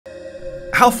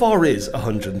How far is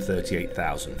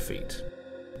 138,000 feet?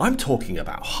 I'm talking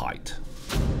about height.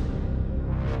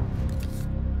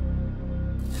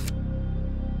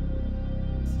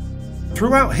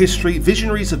 Throughout history,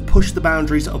 visionaries have pushed the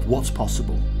boundaries of what's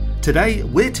possible. Today,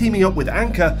 we're teaming up with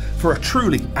Anker for a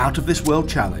truly out-of-this-world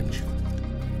challenge.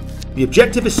 The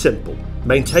objective is simple: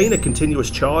 maintain a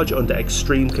continuous charge under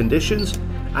extreme conditions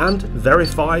and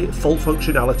verify full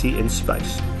functionality in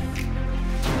space.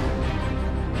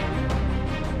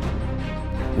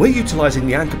 We're utilising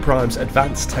the Anker Prime's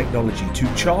advanced technology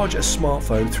to charge a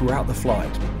smartphone throughout the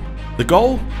flight. The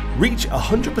goal? Reach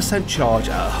 100% charge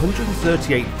at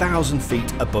 138,000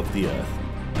 feet above the Earth.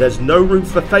 There's no room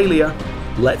for failure.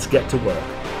 Let's get to work.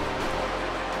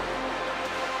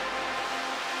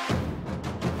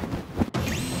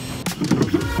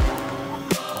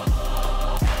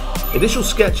 Initial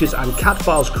sketches and CAD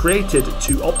files created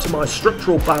to optimize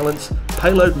structural balance,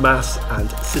 payload mass, and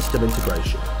system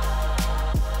integration.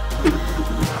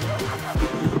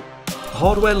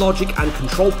 Hardware logic and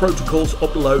control protocols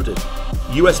uploaded.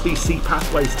 USB-C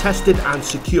pathways tested and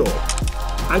secure.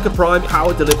 Anker Prime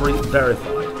power delivery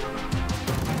verified.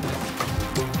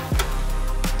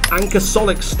 Anker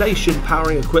Solix station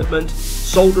powering equipment,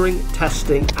 soldering,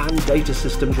 testing, and data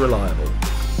systems reliable.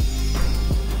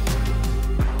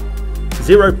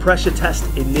 Zero pressure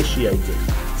test initiated,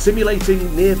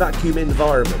 simulating near vacuum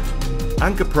environment.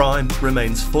 Anker Prime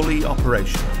remains fully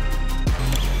operational.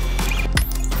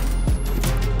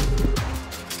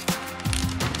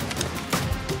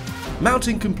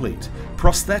 Mounting complete,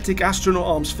 prosthetic astronaut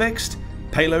arms fixed,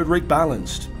 payload rig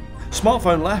balanced.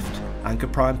 Smartphone left, Anker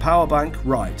Prime Power Bank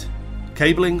right.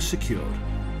 Cabling secured.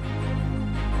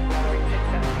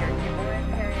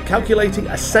 Calculating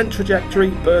ascent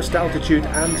trajectory, burst altitude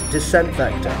and descent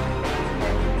vector.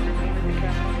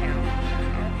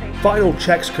 Final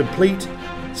checks complete,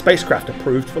 spacecraft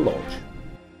approved for launch.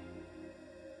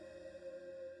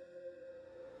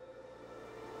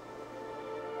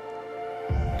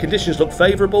 Conditions look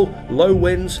favourable, low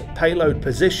winds, payload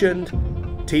positioned,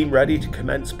 team ready to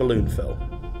commence balloon fill.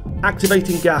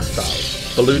 Activating gas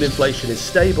valve, balloon inflation is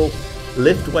stable,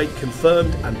 lift weight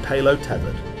confirmed and payload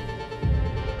tethered.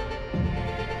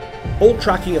 All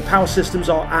tracking and power systems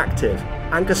are active.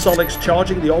 Anker Solix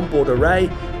charging the onboard array,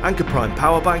 Anker Prime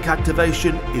Power Bank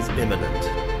activation is imminent.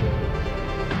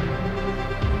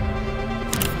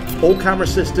 All camera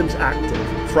systems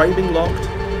active, framing locked,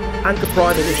 Anker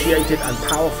Prime initiated and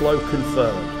power flow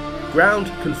confirmed.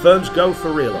 Ground confirms go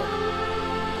for reload.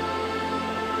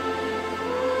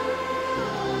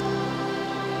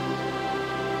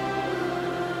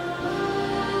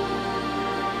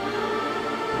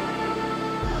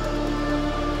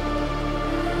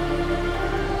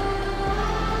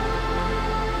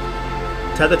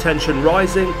 Tether tension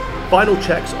rising, final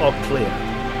checks are clear.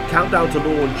 Countdown to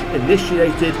launch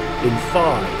initiated in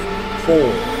 5,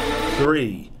 4,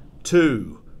 3,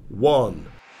 2, 1.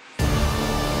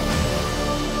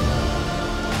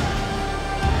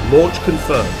 Launch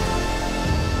confirmed.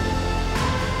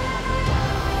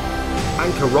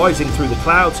 Anker rising through the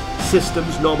clouds,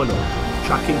 systems nominal,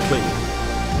 tracking clean.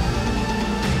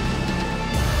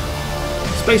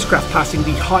 Spacecraft passing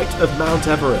the height of Mount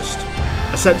Everest.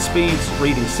 Ascent speeds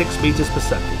reading 6 meters per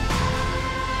second.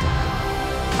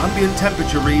 Ambient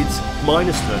temperature reads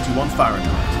 -31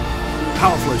 Fahrenheit.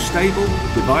 Power flow stable,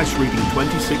 device reading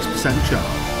 26% charge.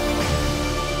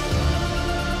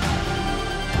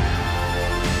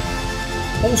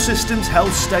 All systems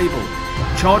held stable.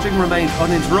 Charging remained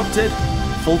uninterrupted.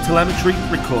 Full telemetry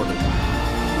recorded.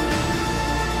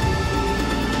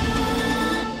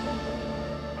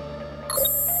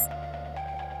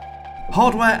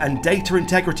 Hardware and data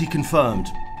integrity confirmed.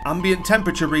 Ambient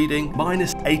temperature reading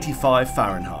 -85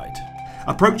 Fahrenheit.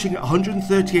 Approaching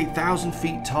 138,000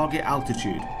 feet target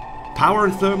altitude. Power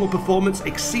and thermal performance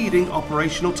exceeding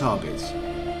operational targets.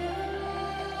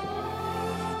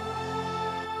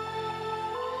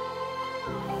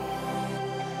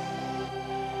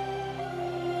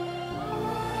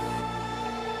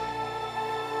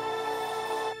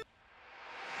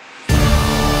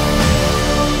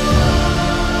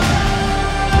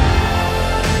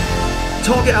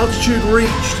 Target altitude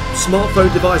reached.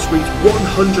 Smartphone device reached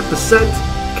 100%.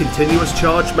 Continuous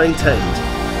charge maintained.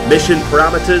 Mission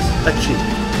parameters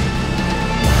achieved.